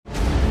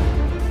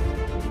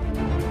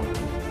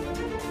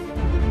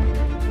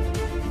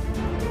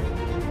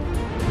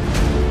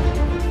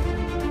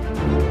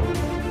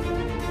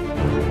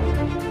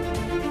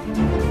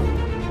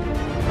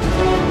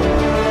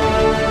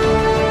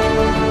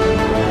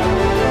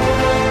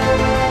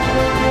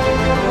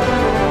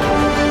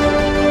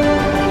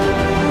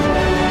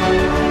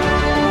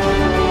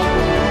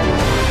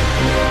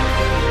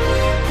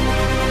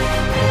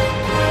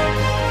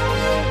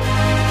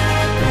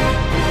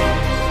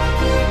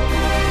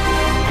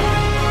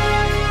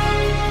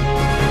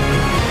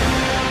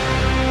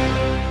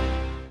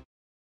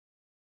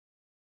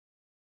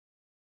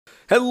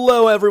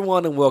Hello,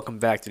 everyone, and welcome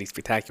back to the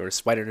Spectacular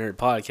Spider Nerd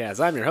Podcast.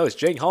 I'm your host,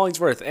 Jake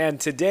Hollingsworth, and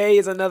today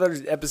is another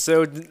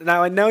episode.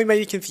 Now, I know you may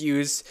be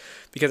confused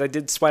because I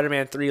did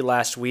Spider-Man 3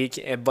 last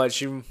week, but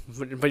you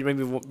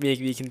may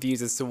be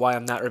confused as to why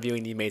I'm not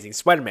reviewing The Amazing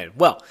Spider-Man.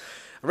 Well,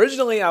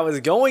 originally I was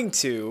going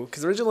to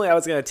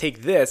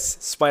take this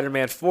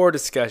Spider-Man 4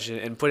 discussion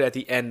and put it at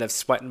the end of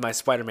my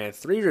Spider-Man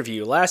 3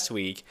 review last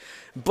week,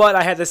 but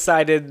I had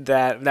decided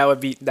that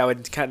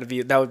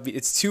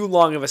it's too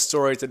long of a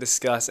story to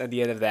discuss at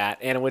the end of that,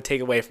 and it would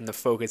take away from the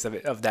focus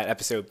of that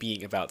episode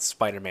being about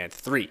Spider-Man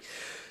 3.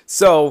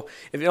 So,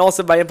 and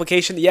also by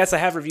implication, yes, I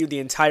have reviewed the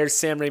entire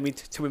Sam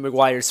Raimi, Tobey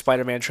Maguire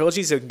Spider-Man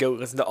trilogy, so you can go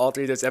listen to all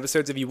three of those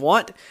episodes if you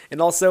want.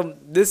 And also,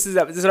 this is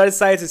what I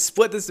decided to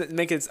split this and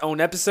make it its own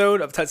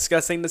episode of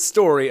discussing the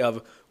story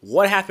of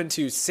what happened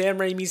to Sam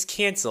Raimi's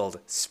canceled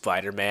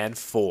Spider-Man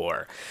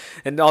 4.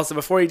 And also,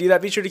 before you do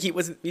that, be sure to keep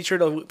listening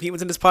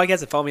to this podcast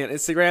and follow me on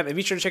Instagram. And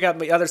be sure to check out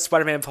my other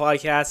Spider-Man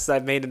podcasts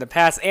I've made in the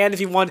past. And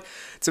if you want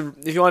to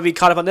be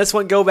caught up on this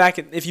one, go back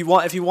if you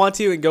want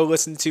to and go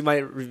listen to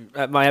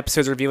my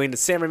episodes reviewing the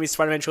Sam Raimi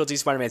Spider-Man trilogy,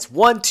 Spider-Man's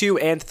 1, 2,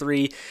 and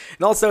 3.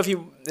 And also,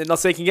 you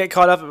can get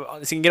caught up,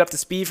 so you can get up to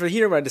speed for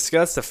here when I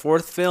discuss the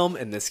fourth film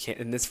in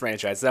this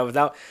franchise. So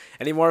without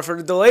any more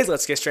further delays,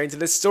 let's get straight into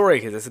this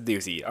story because it's a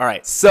doozy. All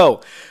right.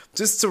 So,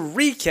 just to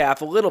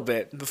recap a little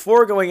bit,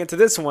 before going into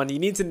this one, you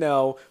need to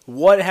know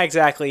what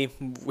exactly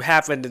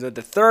happened in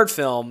the third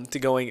film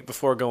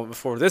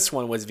before this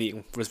one was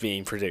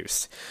being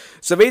produced.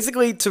 So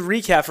basically, to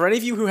recap, for any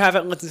of you who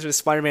haven't listened to the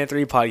Spider-Man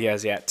 3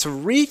 podcast yet, to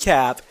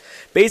recap,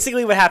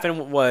 basically what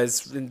happened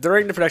was,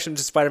 during the production of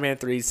Spider-Man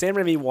 3, Sam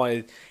Raimi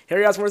wanted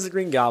Harry Osborn as the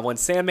Green Goblin,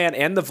 Sandman,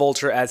 and the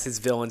Vulture as his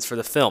villains for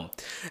the film.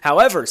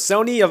 However,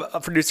 Sony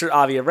producer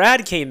Avi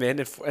Arad came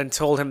in and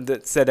told him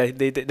that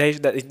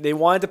they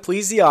wanted to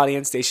please the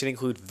audience. They should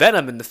include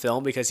Venom in the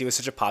film because he was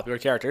such a popular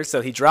character.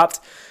 So Sam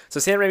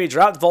Raimi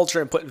dropped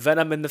Vulture and put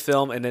Venom in the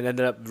film, and then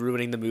ended up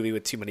ruining the movie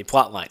with too many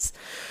plot lines.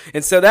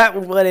 And so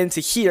that led into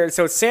here.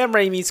 So Sam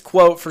Raimi's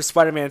quote for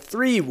Spider-Man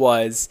 3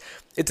 was,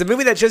 "It's a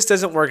movie that just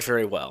doesn't work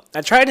very well.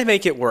 I tried to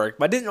make it work,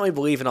 but I didn't really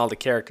believe in all the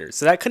characters,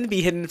 so that couldn't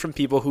be hidden from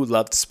people who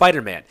loved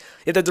Spider-Man.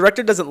 If the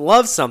director doesn't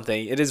love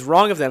something, it is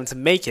wrong of them to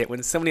make it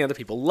when so many other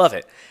people love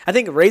it. I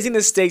think raising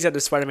the stakes after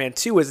Spider-Man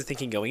 2 was the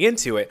thinking going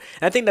into it,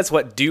 and I think that's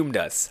what doomed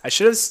us. I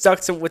should have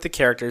stuck with the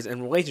characters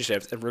and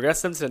relationships and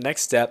progressed them to the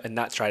next step and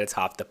not try to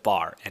top the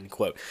bar," end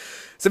quote.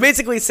 So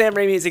basically, Sam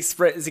Raimi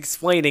is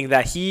explaining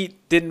that he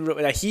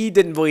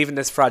didn't believe in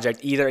this project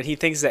either, and he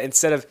thinks that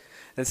instead of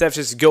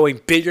just going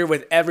bigger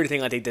with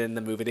everything like they did in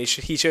the movie,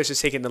 he should have just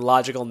taken the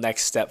logical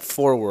next step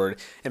forward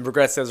and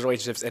progress those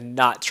relationships and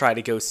not try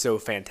to go so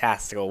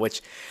fantastical,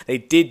 which they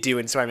did do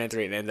in Spider-Man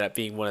 3 and ended up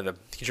being one of the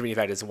contributing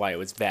factors why it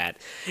was bad.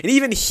 And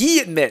even he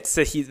admits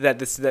that he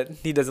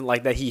doesn't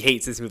like, that he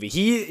hates this movie.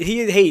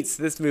 He hates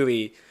this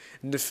movie.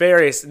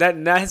 Nefarious, that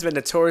has been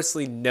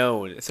notoriously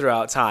known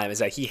throughout time, is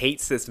that he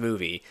hates this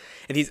movie,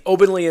 and he's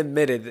openly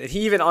admitted that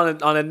he even on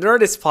a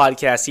Nerdist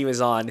podcast he was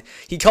on,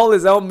 he called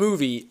his own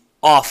movie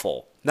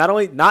awful. Not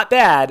only not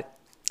bad,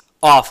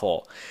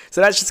 awful.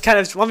 So that's just kind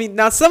of,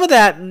 now some of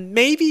that,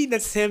 maybe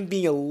that's him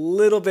being a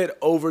little bit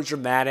over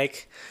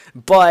dramatic,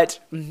 but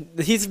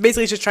he's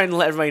basically just trying to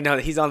let everybody know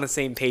that he's on the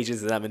same page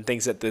as them and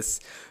thinks that this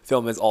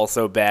film is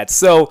also bad.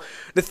 So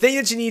the thing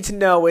that you need to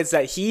know is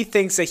that he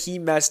thinks that he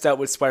messed up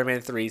with Spider-Man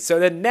 3. So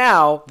then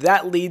now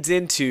that leads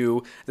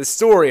into the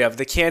story of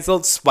the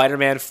canceled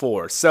Spider-Man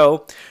 4.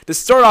 So to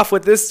start off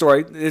with this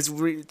story,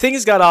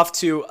 things got off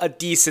to a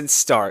decent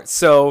start.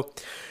 So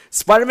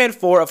Spider-Man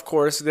 4, of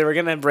course, they were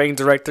going to bring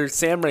director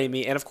Sam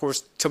Raimi, and of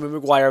course, Tobey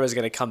Maguire was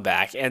going to come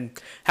back. And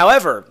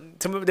however,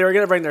 they were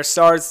going to bring their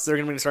stars. They're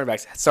going to bring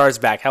the stars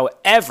back.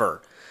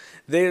 However,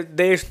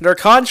 their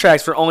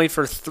contracts were only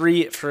for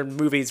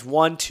movies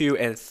 1, 2,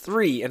 and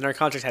 3, and their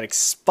contracts had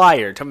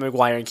expired. Tobey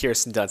Maguire and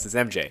Kirsten Dunst as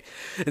MJ,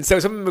 and so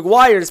Tobey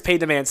Maguire's pay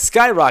demand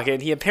skyrocketed.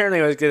 And he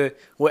apparently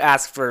would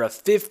ask for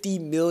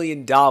 $50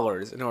 million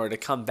in order to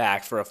come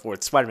back for a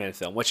fourth Spider-Man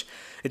film, which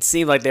it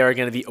seemed like they were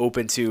going to be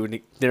open to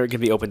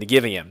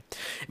giving him.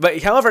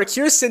 But however,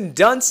 Kirsten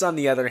Dunst, on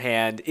the other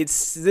hand, it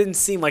didn't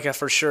seem like a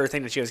for sure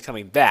thing that she was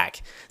coming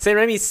back. Sam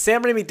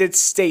Raimi did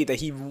state that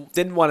he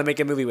didn't want to make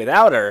a movie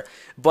without her,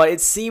 but it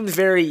seemed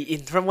very,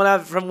 from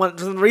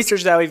the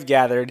research that I've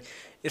gathered,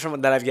 is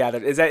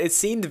that it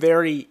seemed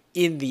very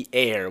in the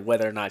air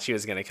whether or not she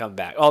was going to come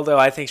back. Although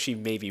I think she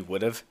maybe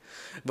would have,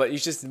 but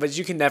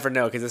you can never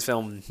know because this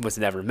film was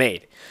never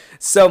made.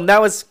 So that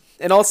was.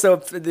 And also,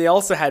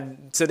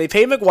 they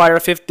paid Maguire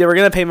they were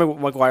gonna pay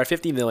Maguire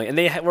 $50 million,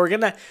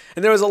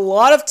 and there was a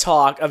lot of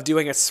talk of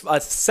doing a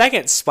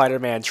second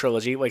Spider-Man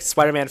trilogy, like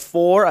Spider-Man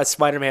 4, a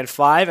Spider-Man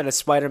 5, and a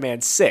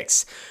Spider-Man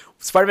 6.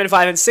 Spider-Man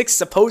 5 and 6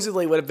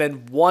 supposedly would have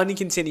been one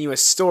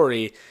continuous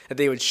story that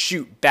they would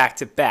shoot back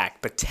to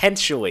back,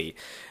 potentially.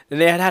 And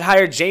they had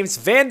hired James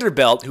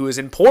Vanderbilt, who was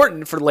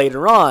important for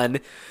later on.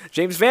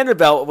 James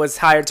Vanderbilt was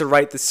hired to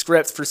write the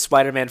scripts for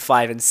Spider-Man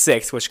 5 and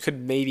 6, which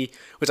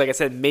like I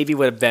said, maybe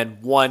would have been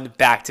one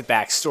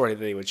back-to-back story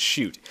that they would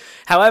shoot.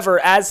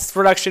 However, as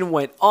production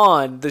went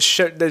on,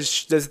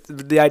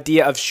 the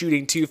idea of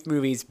shooting two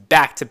movies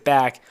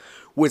back-to-back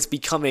was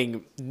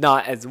becoming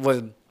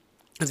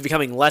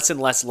becoming less and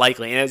less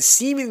likely, and it's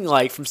seeming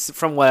like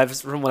from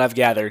what I've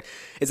gathered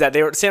is that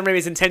Sam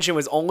Raimi's intention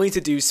was only to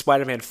do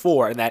Spider-Man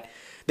 4, and that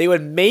they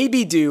would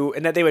maybe do,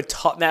 and that they would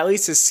at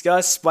least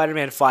discuss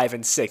Spider-Man 5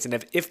 and 6, and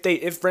if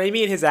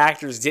Raimi and his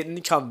actors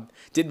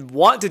didn't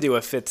want to do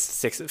a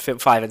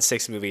 5 and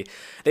 6 movie,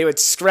 they would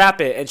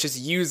scrap it and just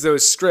use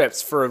those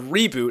scripts for a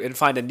reboot and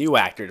find a new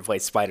actor to play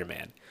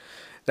Spider-Man.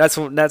 That's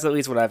at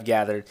least what I've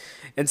gathered.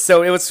 And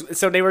so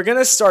they were going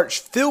to start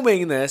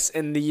filming this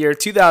in the year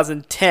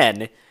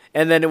 2010,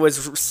 and then it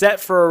was set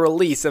for a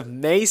release of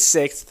May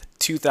 6th,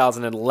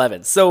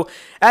 2011. So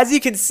as you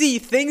can see,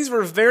 things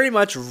were very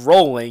much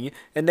rolling,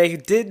 and they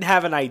didn't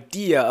have an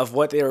idea of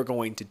what they were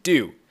going to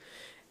do.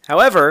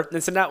 However,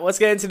 and so now let's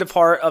get into the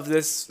part of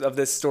this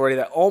story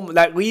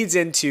that leads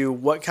into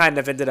what kind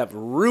of ended up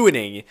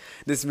ruining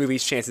this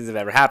movie's chances of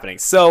ever happening.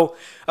 So,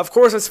 of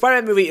course, a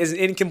Spider-Man movie is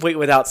incomplete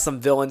without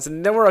some villains,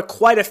 and there were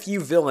quite a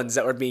few villains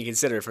that were being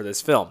considered for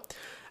this film.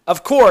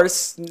 Of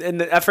course,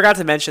 and I forgot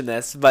to mention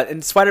this, but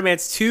in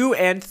Spider-Man's 2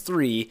 and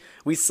 3,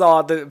 we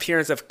saw the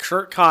appearance of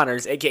Curt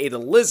Connors, aka the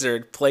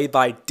Lizard, played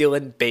by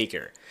Dylan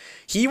Baker.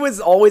 He was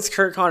always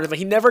Curt Connors, but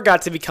he never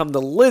got to become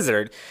the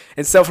Lizard.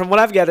 And so from what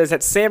I've gathered is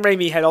that Sam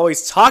Raimi had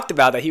always talked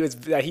about that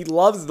he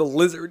loves the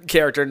Lizard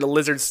character and the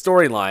Lizard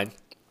storyline.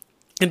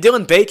 And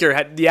Dylan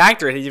Baker, the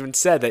actor, had even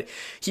said that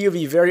he would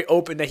be very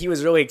open, that he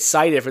was really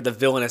excited for the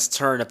villainous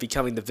turn of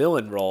becoming the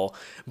villain role.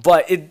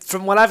 But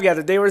from what I've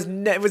gathered, it was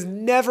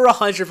never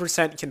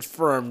 100%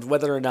 confirmed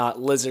whether or not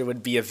Lizard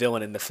would be a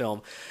villain in the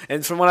film.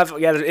 And from what I've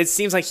gathered, it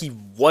seems like he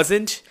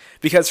wasn't,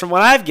 because from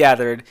what I've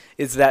gathered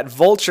is that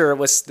Vulture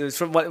was,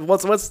 from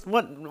what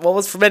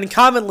was been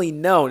commonly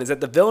known, is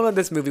that the villain of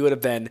this movie would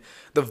have been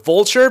the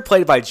Vulture,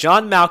 played by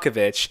John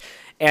Malkovich,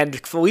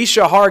 and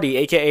Felicia Hardy,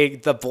 a.k.a.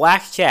 the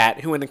Black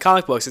Cat, who in the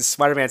comic books is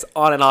Spider-Man's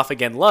on and off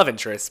again love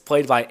interest,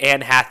 played by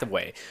Anne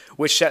Hathaway,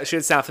 which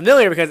should sound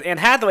familiar because Anne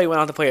Hathaway went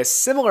on to play a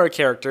similar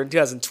character in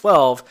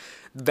 2012,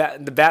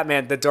 the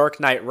Batman The Dark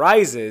Knight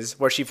Rises,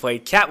 where she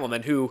played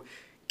Catwoman, who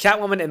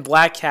Catwoman and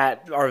Black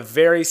Cat are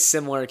very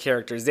similar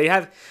characters.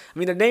 Their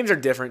names are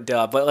different,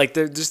 but like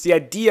just the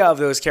idea of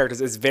those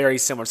characters is very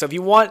similar. So if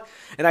you want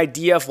an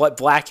idea of what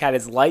Black Cat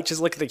is like, just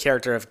look at the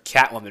character of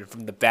Catwoman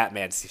from the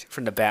Batman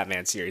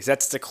series.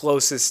 That's the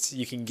closest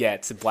you can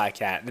get to Black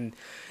Cat, and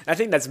I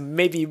think that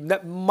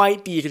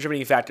might be a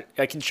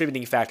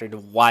contributing factor to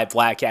why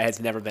Black Cat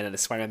has never been in a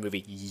Spider-Man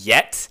movie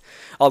yet.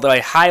 Although I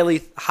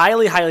highly,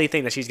 highly, highly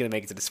think that she's going to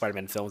make it to the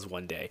Spider-Man films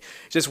one day.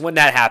 Just when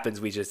that happens,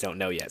 we just don't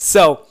know yet.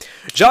 So,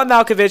 John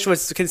Malkovich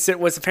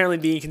was apparently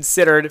being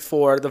considered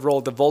for the role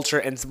of the Vulture,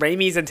 and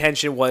Raimi's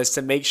intention was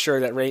to make sure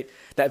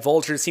that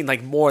Vulture seemed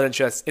like more than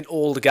just an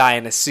old guy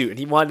in a suit, and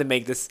he wanted to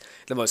make this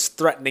the most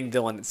threatening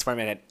villain that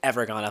Spider-Man had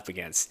ever gone up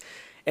against.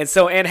 And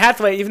so Anne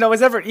Hathaway, even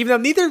though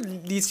neither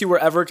of these two were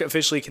ever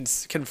officially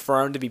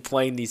confirmed to be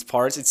playing these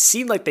parts, it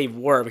seemed like they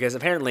were, because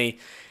apparently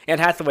Anne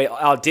Hathaway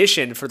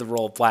auditioned for the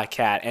role of Black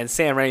Cat, and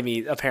Sam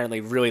Raimi apparently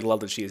really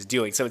loved what she was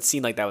doing. So it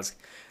seemed like that was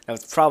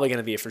probably going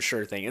to be a for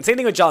sure thing. And same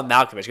thing with John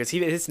Malkovich, because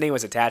his name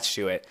was attached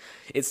to it.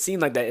 It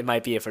seemed like that it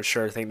might be a for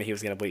sure thing that he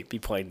was going to be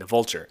playing the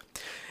Vulture.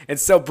 And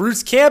so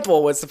Bruce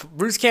Campbell, Sam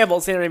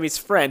Raimi's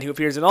friend, who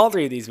appears in all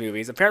three of these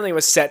movies, apparently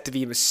was set to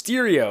be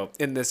Mysterio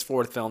in this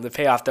fourth film to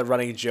pay off the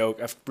running joke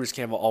of Bruce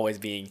Campbell always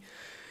being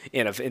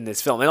in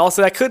this film. And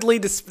also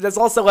that's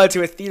also led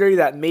to a theory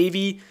that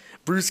maybe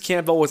Bruce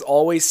Campbell was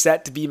always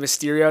set to be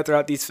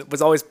Mysterio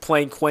was always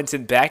playing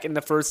Quentin Beck in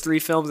the first three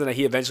films, and that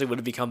he eventually would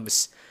have become,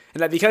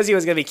 and that because he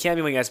was going to be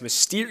cameoing as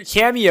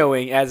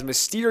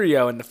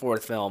Mysterio in the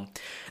fourth film,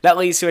 that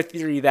leads to a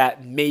theory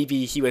that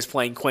maybe he was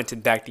playing Quentin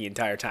Beck the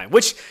entire time,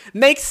 which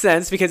makes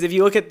sense because if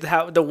you look at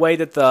the way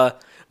that the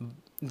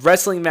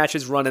wrestling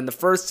matches run in the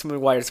first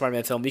Maguire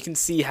Spider-Man film, you can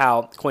see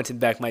how Quentin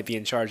Beck might be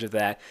in charge of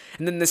that.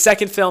 And then the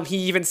second film, he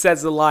even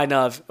says the line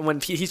of, when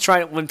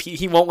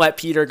he won't let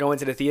Peter go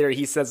into the theater,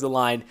 he says the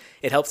line,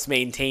 "It helps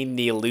maintain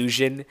the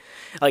illusion."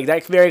 Like,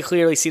 that very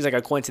clearly seems like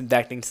a Quentin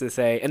Beck thing to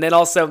say. And then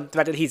also the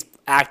fact that he's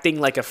acting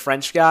like a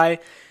French guy,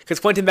 because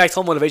Quentin Beck's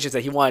whole motivation is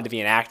that he wanted to be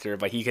an actor,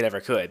 but he never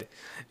could.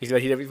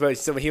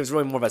 So he was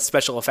really more of a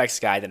special effects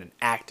guy than an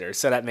actor.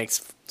 So that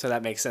makes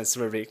sense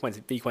to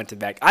be Quentin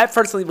Beck. I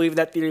personally believe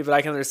that theory, but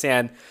I can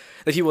understand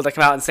the people that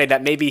come out and say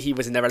that maybe he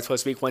was never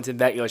supposed to be Quentin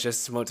Beck. It was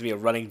just supposed to be a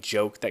running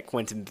joke that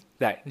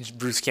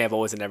Bruce Campbell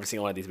was in every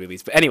single one of these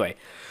movies. But anyway,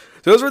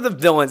 those were the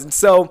villains. And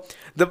so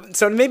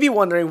maybe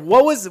wondering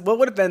what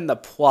would have been the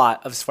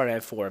plot of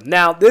Spider-Man 4.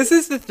 Now, this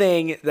is the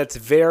thing that's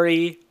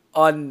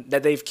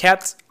that they've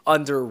kept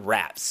under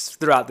wraps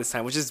throughout this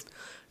time, which is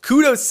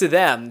kudos to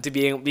them to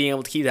being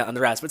able to keep that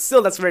under wraps. But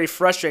still, that's very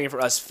frustrating for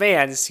us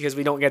fans because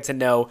we don't get to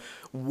know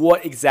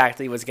what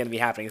exactly was going to be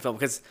happening in the film.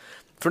 Because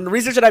from the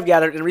research that I've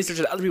gathered and research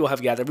that other people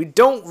have gathered, we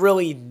don't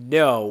really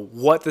know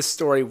what the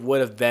story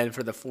would have been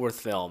for the fourth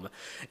film.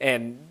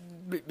 And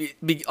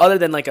other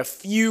than like a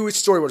few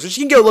storyboards, which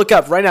you can go look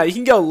up right now. You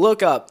can go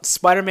look up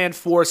Spider-Man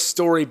 4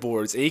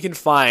 storyboards, and you can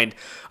find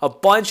a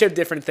bunch of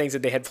different things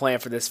that they had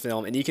planned for this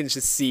film, and you can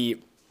just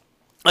see,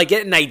 like,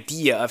 get an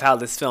idea of how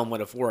this film would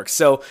have worked.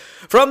 So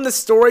from the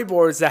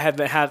storyboards that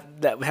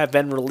have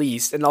been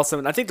released, and also,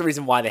 and I think the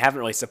reason why they haven't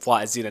released the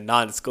plot is due to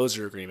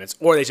non-disclosure agreements,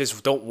 or they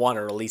just don't want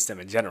to release them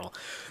in general.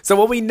 So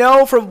what we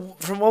know from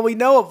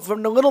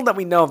the little that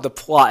we know of the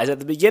plot is that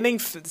the beginning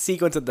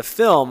sequence of the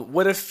film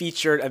would have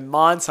featured a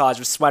montage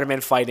of Spider-Man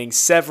fighting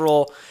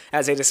several,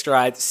 as they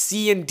described,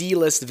 C and D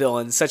list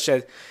villains,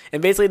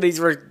 and basically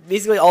these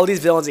were all these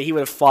villains that he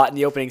would have fought in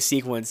the opening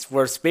sequence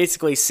were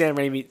basically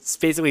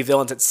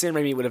villains that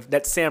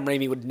Sam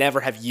Raimi would never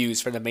have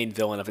used for the main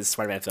villain of his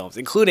Spider-Man films,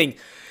 including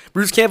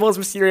Bruce Campbell as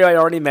Mysterio, I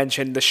already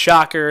mentioned, the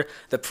Shocker,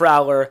 the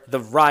Prowler, the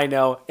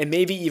Rhino, and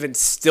maybe even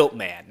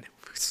Stiltman.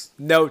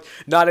 No,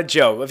 not a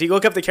joke. If you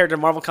look up the character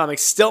in Marvel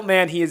Comics,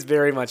 Stiltman, he is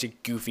very much a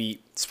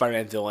goofy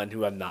Spider-Man villain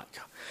who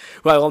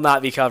I will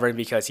not be covering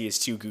because he is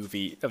too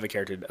goofy of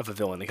a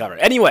villain to cover.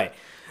 Anyway,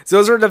 so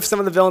those are some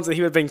of the villains that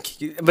he would have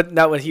been, but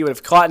not what he would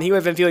have caught, and he would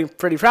have been feeling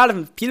pretty proud of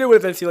him. Peter would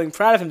have been feeling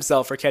proud of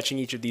himself for catching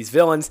each of these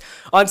villains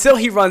until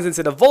he runs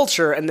into the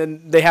Vulture, and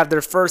then they have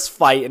their first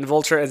fight, and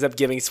Vulture ends up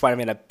giving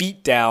Spider-Man a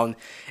beatdown,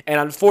 and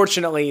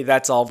unfortunately,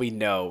 that's all we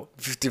know.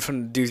 Due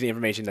to the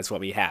information, that's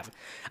what we have.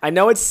 I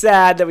know it's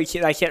sad that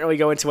I can't really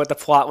go into what the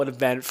plot would have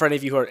been for any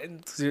of you who are.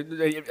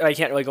 I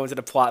can't really go into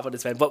the plot what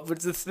it's been, but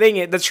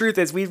the truth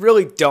is, we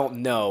really don't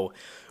know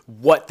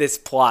what this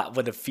plot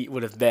would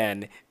have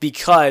been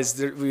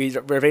because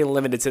we're very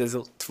limited to this.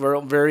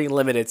 We're very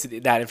limited to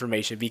that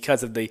information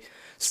because of the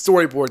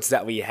storyboards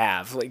that we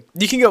have. Like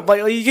you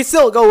can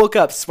still go look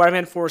up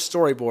Spider-Man 4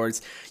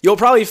 storyboards. You'll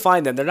probably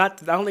find them. I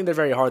don't think they're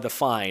very hard to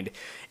find,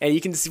 and you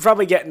can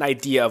probably get an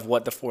idea of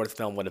what the fourth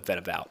film would have been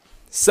about.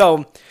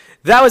 So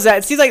that was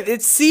that.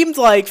 It seemed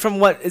like from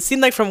what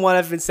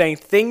I've been saying,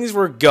 things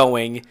were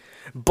going.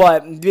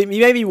 But you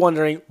may be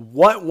wondering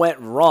what went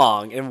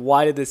wrong and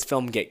why did this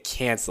film get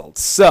canceled.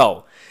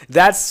 So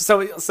that's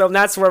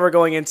where we're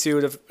going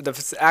into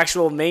the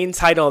actual main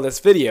title of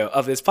this video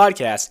of this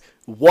podcast.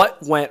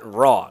 What went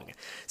wrong?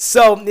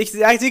 So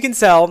as you can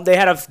tell, they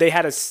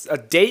had a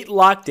date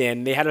locked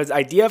in. They had an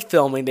idea of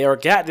filming. They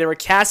were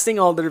casting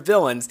all their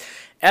villains.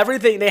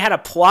 Everything, they had a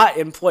plot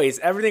in place.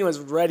 Everything was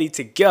ready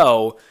to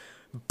go.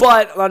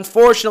 But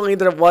unfortunately,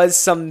 there was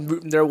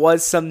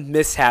some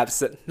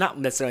mishaps, not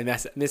necessarily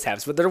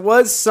mishaps, but there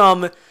was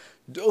a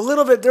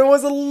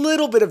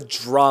little bit of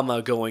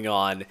drama going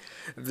on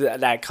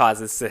that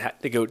caused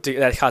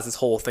this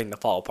whole thing to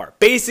fall apart.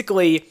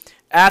 Basically,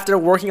 after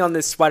working on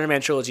this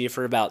Spider-Man trilogy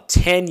for about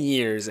 10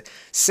 years,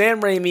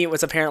 Sam Raimi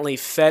was apparently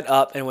fed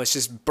up and was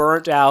just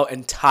burnt out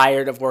and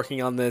tired of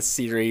working on this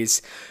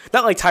series.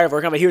 Not like tired of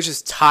working on it, but he was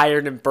just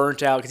tired and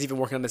burnt out because he's been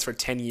working on this for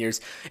 10 years.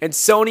 And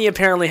Sony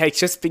apparently had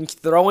just been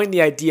throwing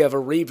the idea of a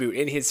reboot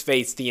in his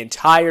face the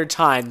entire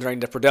time during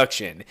the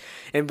production.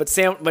 But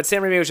Sam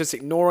Raimi was just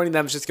ignoring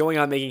them, just going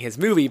on making his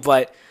movie.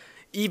 But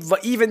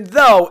even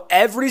though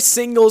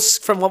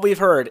from what we've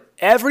heard,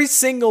 every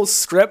single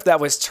script that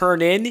was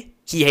turned in,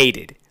 he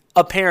hated,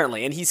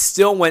 apparently, and he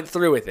still went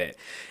through with it.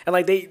 And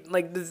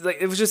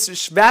it was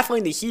just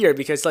baffling to hear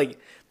because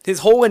his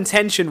whole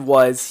intention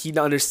was he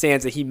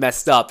understands that he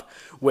messed up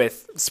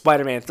with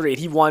Spider-Man 3, and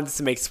he wanted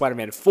to make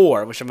Spider-Man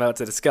 4, which I'm about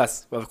to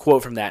discuss, a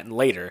quote from that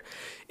later,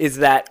 is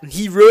that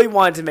he really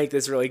wanted to make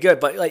this really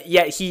good, but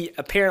yet he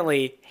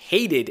apparently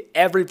hated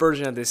every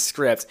version of this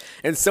script,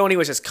 and Sony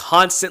was just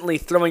constantly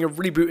throwing a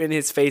reboot in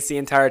his face the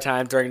entire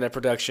time during the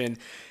production.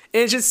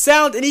 And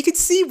and you could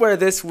see where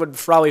this would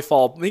probably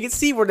fall. You could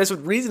see where this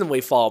would reasonably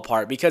fall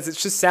apart because it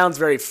just sounds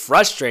very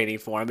frustrating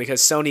for him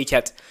because Sony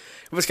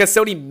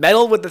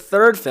meddled with the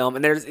third film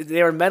and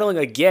they were meddling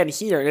again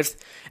here.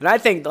 And I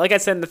think, like I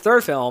said in the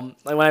third film,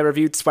 when I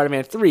reviewed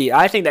Spider-Man 3,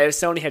 I think that if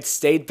Sony had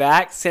stayed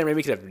back, Sam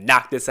Raimi could have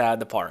knocked this out of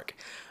the park.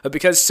 But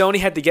because Sony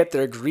had to get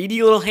their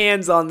greedy little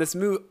hands on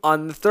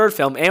on the third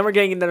film, and we're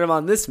getting them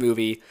on this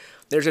movie,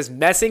 they're just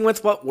messing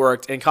with what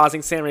worked and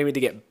causing Sam Raimi to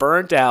get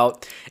burnt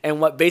out,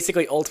 and what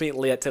basically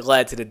ultimately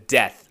led to the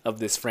death of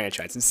this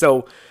franchise. And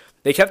so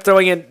they kept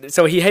throwing in.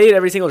 So he hated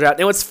every single draft.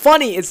 And what's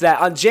funny is that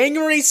on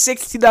January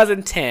 6,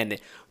 2010,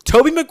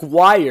 Tobey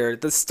Maguire,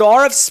 the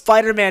star of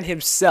Spider-Man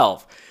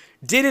himself,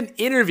 did an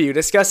interview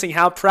discussing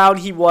how proud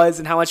he was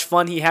and how much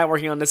fun he had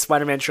working on this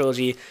Spider-Man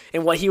trilogy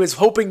and what he was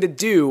hoping to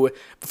do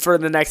for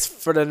the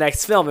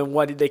next film and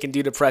what they can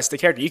do to press the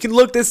character. You can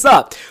look this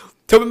up.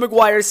 Tobey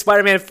Maguire's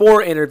Spider-Man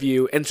 4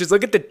 interview, and just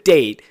look at the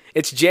date.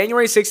 It's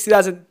January 6,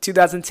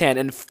 2010,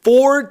 and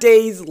 4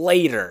 days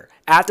later,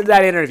 after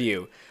that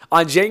interview,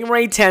 on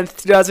January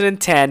 10th,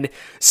 2010,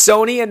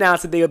 Sony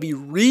announced that they would be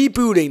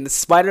rebooting the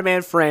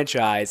Spider-Man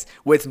franchise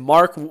with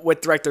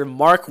director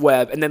Mark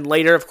Webb, and then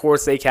later, of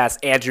course, they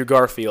cast Andrew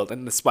Garfield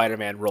in the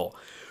Spider-Man role.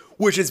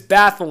 Which is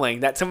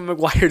baffling that Tobey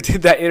Maguire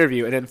did that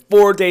interview, and then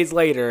 4 days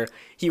later,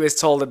 he was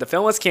told that the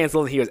film was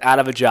canceled and he was out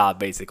of a job,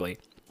 basically.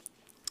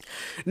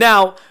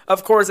 Now,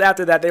 of course,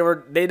 after that,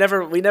 we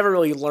never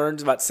really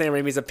learned about Sam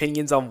Raimi's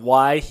opinions on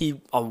why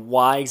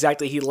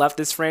exactly he left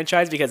this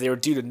franchise, because they were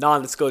due to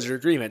non-disclosure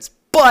agreements.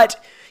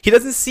 But he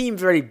doesn't seem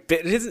very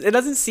it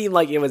doesn't seem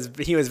like he was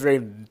very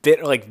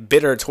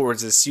bitter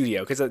towards the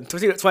studio, because in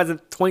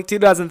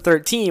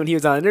 2013, when he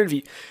was on an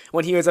interview,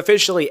 when he was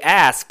officially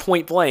asked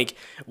point blank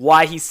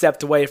why he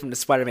stepped away from the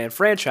Spider-Man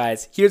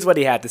franchise, here's what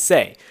he had to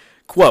say.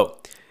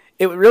 Quote,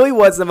 "It really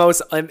was the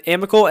most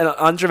amicable and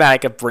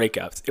undramatic of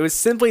breakups. It was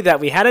simply that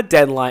we had a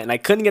deadline and I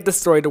couldn't get the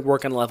story to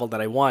work on the level that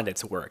I wanted it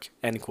to work."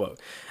 End quote.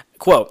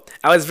 Quote,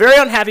 "I was very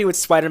unhappy with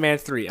Spider-Man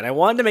 3, and I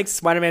wanted to make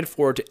Spider-Man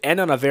 4 to end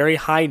on a very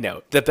high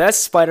note, the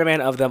best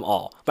Spider-Man of them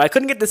all. But I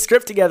couldn't get the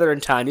script together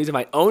in time due to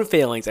my own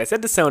failings. I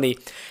said to Sony,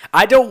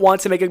 I don't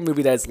want to make a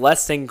movie that is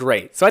less than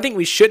great, so I think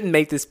we shouldn't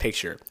make this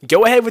picture.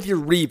 Go ahead with your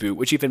reboot,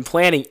 which you've been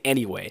planning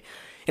anyway."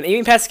 And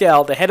Amy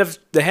Pascal, the head of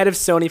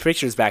Sony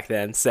Pictures back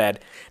then, said,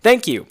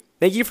 "Thank you.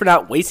 Thank you for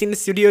not wasting the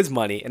studio's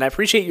money, and I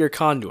appreciate your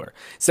candor.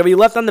 So we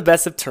left on the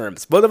best of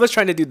terms, both of us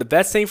trying to do the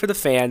best thing for the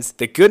fans,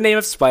 the good name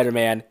of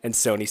Spider-Man, and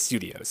Sony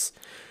Studios."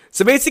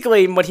 So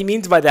basically, what he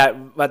means by that,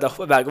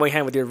 about going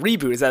ahead with your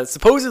reboot, is that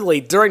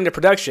supposedly during the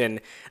production,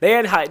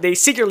 they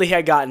secretly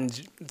had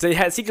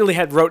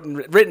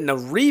written a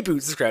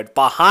reboot script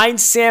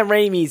behind Sam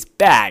Raimi's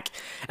back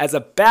as a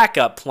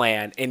backup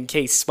plan in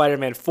case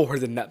Spider-Man 4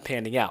 ended up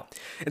panning out.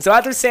 And so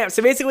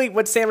basically,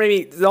 what Sam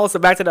Raimi, also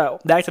back to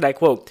that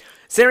quote.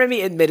 Sam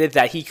Raimi admitted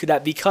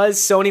that because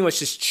Sony was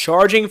just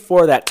charging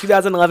for that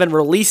 2011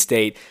 release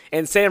date,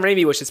 and Sam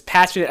Raimi was just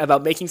passionate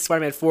about making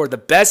Spider-Man 4 the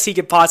best he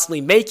could possibly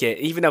make it,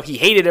 even though he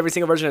hated every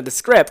single version of the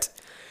script.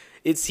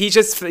 He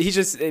just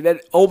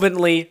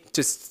openly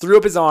just threw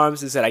up his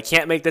arms and said, "I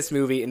can't make this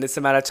movie in this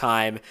amount of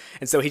time,"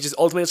 and so he just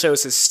ultimately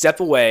chose to step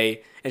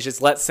away and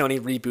just let Sony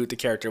reboot the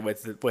character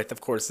with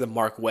of course the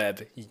Mark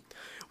Webb.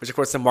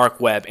 The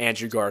Mark Webb,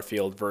 Andrew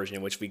Garfield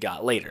version, which we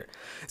got later.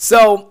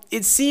 So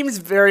it seems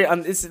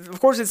of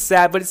course it's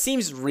sad, but it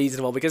seems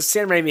reasonable, because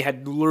Sam Raimi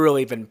had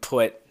literally been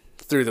put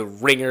through the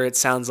ringer, it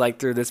sounds like,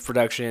 through this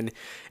production.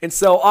 And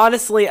so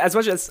honestly, I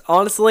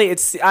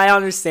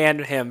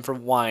understand him for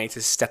wanting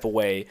to step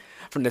away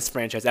from this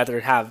franchise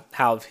after how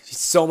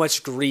so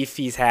much grief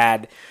he's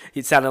had.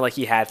 It sounded like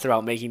he had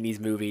throughout making these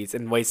movies,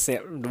 and the way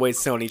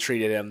Sony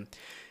treated him.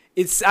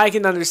 I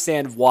can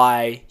understand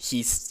why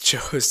he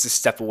chose to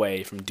step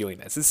away from doing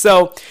this. And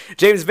so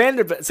James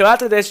Vanderbilt,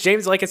 after this,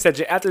 James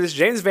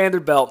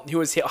Vanderbilt, who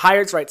was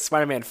hired to write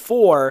Spider-Man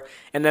 4,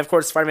 and then of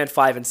course Spider-Man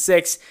 5 and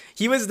 6,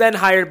 he was then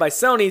hired by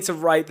Sony to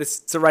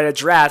write a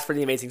draft for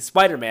The Amazing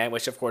Spider-Man,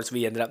 which of course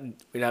we ended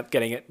up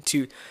getting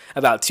it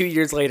about 2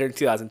 years later in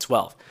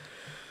 2012.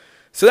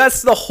 So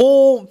that's the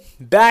whole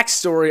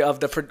backstory of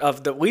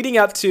the leading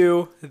up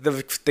to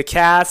the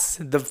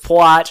cast, the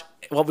plot,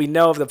 what we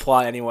know of the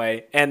plot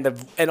anyway, and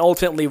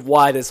ultimately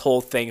why this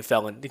whole thing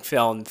fell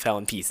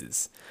in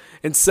pieces.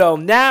 And so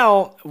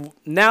now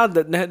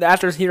that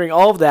after hearing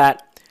all of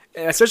that,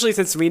 especially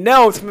since we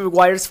know Tobey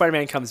Maguire's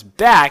Spider-Man comes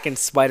back in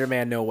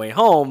Spider-Man No Way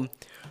Home,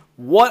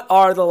 what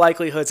are the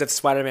likelihoods of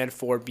Spider-Man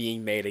 4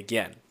 being made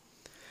again?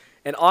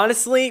 And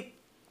honestly,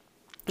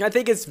 I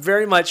think it's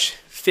very much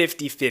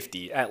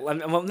 50-50.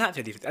 Well, not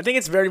 50-50. I think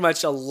it's very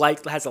much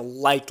has a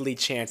likely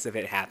chance of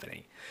it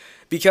happening.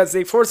 Because,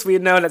 of course, we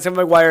know that Tobey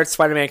Maguire's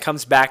Spider-Man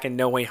comes back in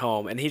No Way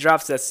Home, and he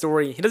drops that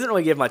story. He doesn't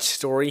really give much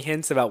story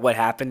hints about what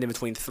happened in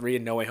between 3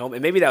 and No Way Home,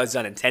 and maybe that was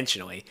done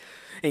intentionally,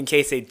 in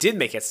case they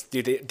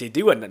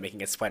do end up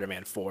making a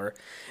Spider-Man 4.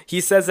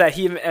 He says that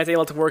he is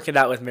able to work it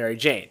out with Mary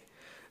Jane.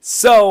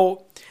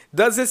 So,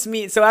 does this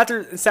mean... So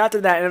after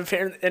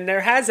that, and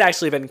there has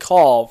actually been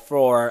call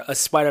for a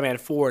Spider-Man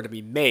 4 to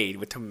be made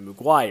with Tobey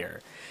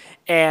Maguire.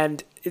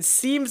 And it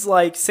seems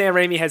like Sam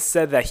Raimi has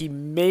said that he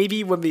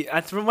maybe would be...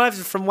 From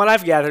what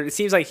I've gathered, it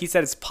seems like he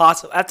said it's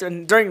possible...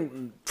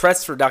 During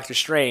press for Doctor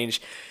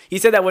Strange, he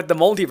said that with the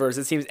multiverse,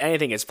 it seems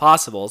anything is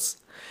possible.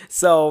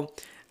 So,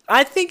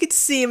 I think it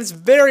seems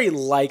very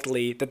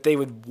likely that they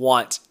would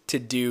want to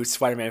do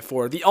Spider-Man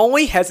 4. The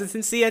only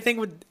hesitancy, I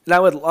think, I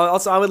would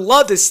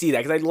love to see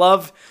that, because I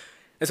love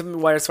Tobey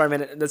Maguire's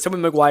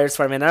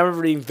Spider-Man. I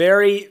remember being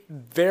very,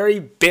 very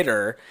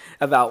bitter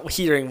about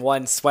hearing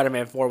when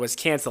Spider-Man 4 was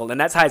canceled,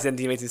 and that ties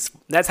into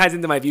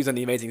my views on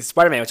The Amazing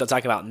Spider-Man, which I'll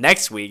talk about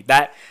next week.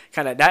 That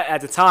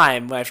at the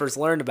time when I first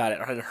learned about it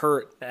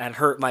had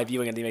hurt my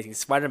viewing of The Amazing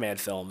Spider-Man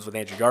films with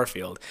Andrew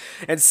Garfield.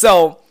 And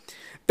so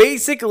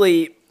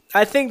basically,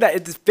 I think that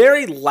it's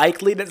very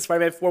likely that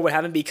Spider-Man 4 would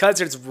happen, because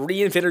there's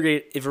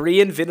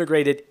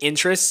reinvigorated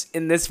interest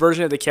in this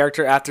version of the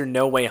character after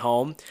No Way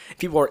Home.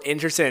 People are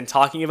interested in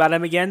talking about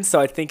him again, so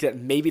I think that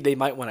maybe they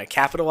might want to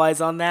capitalize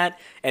on that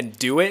and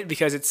do it,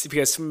 because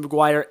Tobey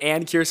Maguire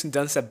and Kirsten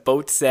Dunst have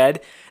both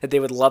said that they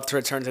would love to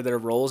return to their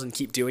roles and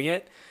keep doing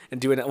it.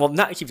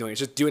 Not keep doing it,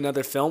 just do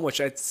another film,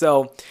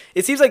 so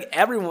it seems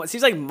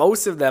like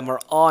most of them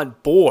are on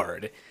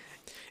board.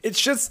 It's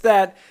just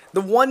that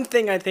the one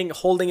thing I think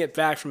holding it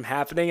back from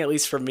happening, at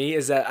least for me,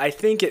 is that I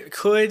think it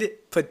could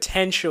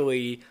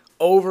potentially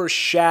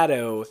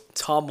overshadow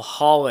Tom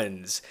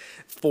Holland's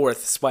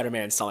 4th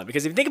Spider-Man installment.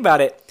 Because if you think about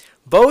it,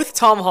 both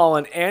Tom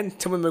Holland and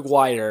Tobey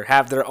Maguire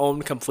have their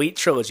own complete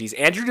trilogies.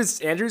 Andrews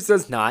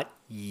does not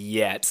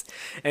yet.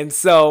 And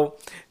so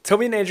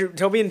Tobey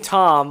and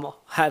Tom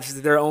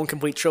have their own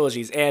complete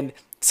trilogies. And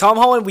Tom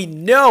Holland, we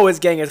know, is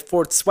getting a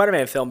fourth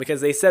Spider-Man film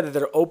because they said that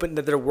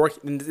they're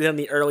working in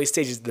the early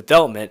stages of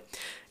development,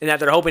 and that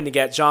they're hoping to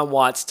get John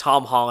Watts,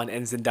 Tom Holland,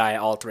 and Zendaya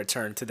all to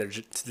return to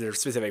their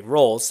specific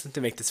roles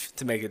to make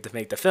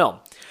the film.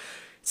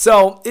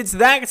 So it's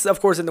that, of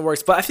course, in the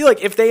works. But I feel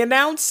like if they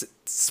announce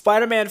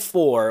Spider-Man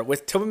 4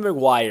 with Tobey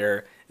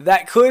Maguire,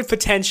 that could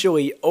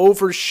potentially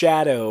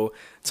overshadow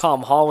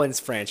Tom Holland's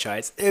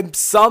franchise, and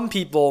some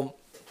people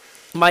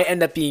might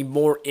end up being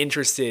more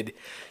interested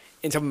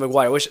in Tobey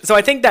Maguire. So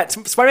I think that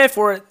Spider-Man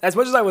 4, as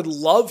much as I would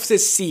love to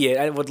see it,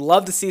 I would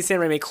love to see Sam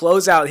Raimi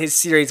close out his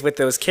series with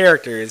those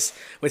characters,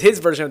 with his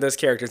version of those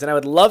characters, and I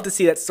would love to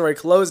see that story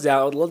closed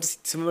out. I would love to see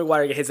Tobey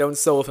Maguire get his own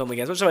solo film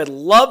again. As much as I would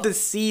love to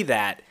see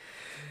that,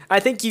 I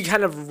think you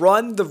kind of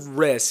run the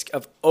risk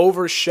of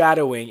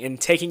overshadowing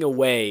and taking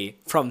away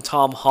from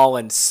Tom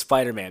Holland's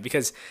Spider-Man,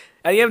 because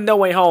at the end of No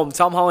Way Home,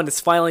 Tom Holland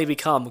has finally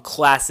become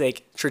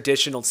classic,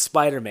 traditional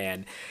Spider-Man.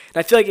 And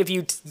I feel like if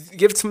you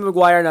give Tobey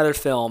Maguire another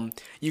film,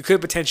 you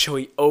could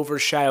potentially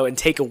overshadow and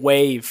take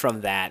away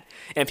from that,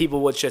 and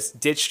people would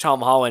just ditch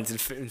Tom Holland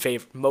in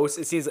favor.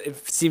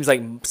 It seems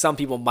like some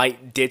people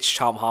might ditch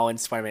Tom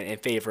Holland's Spider-Man in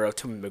favor of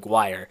Tobey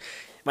Maguire.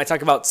 Might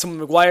talk about Tobey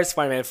Maguire's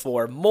Spider-Man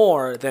 4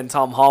 more than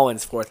Tom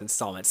Holland's fourth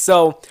installment.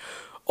 So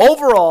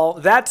overall,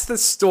 that's the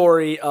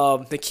story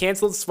of the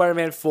canceled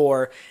Spider-Man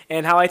 4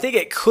 and how I think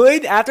it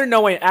could at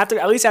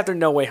least after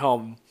No Way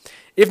Home.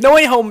 If No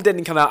Way Home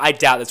didn't come out, I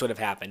doubt this would have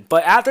happened.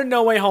 But after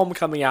No Way Home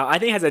coming out, I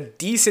think it has a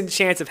decent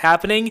chance of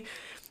happening.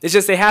 It's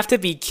just they have to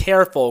be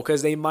careful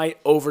because they might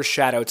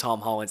overshadow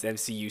Tom Holland's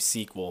MCU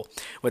sequel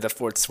with a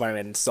fourth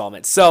Spider-Man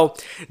installment. So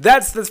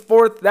that's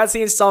the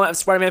installment of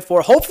Spider-Man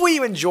 4. Hopefully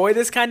you enjoy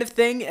this kind of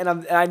thing, and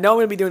I know I'm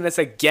going to be doing this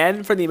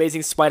again for the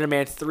Amazing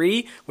Spider-Man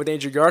 3 with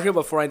Andrew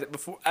Garfield.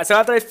 So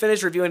after I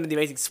finish reviewing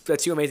the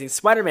two Amazing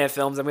Spider-Man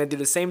films, I'm going to do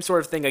the same sort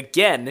of thing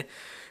again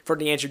for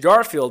the Andrew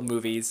Garfield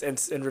movies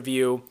and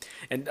review.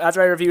 And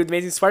after I review The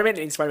Amazing Spider-Man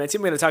and Spider-Man 2,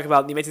 I'm going to talk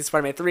about The Amazing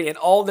Spider-Man 3 and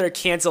all their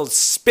canceled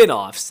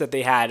spin-offs that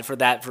they had for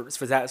that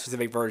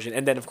specific version.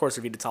 And then, of course,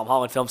 review the Tom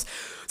Holland films.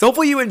 So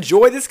hopefully you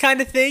enjoy this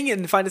kind of thing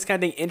and find this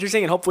kind of thing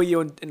interesting. And hopefully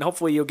you'll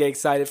get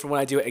excited for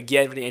when I do it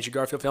again for the Andrew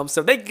Garfield films.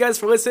 So thank you guys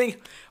for listening.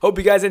 Hope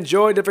you guys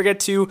enjoyed. Don't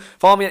forget to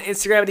follow me on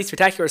Instagram at the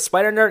Spectacular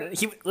Spider Nerd.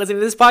 Keep listening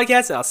to this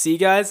podcast. And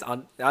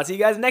I'll see you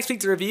guys next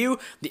week to review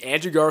the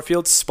Andrew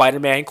Garfield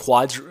Spider-Man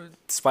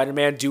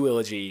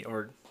duology,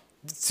 or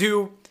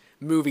two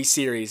movie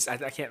series.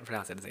 I can't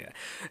pronounce it.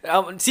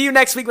 See you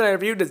next week when I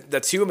review the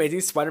two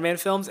Amazing Spider-Man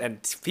films. And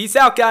peace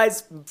out,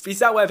 guys.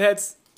 Peace out, webheads.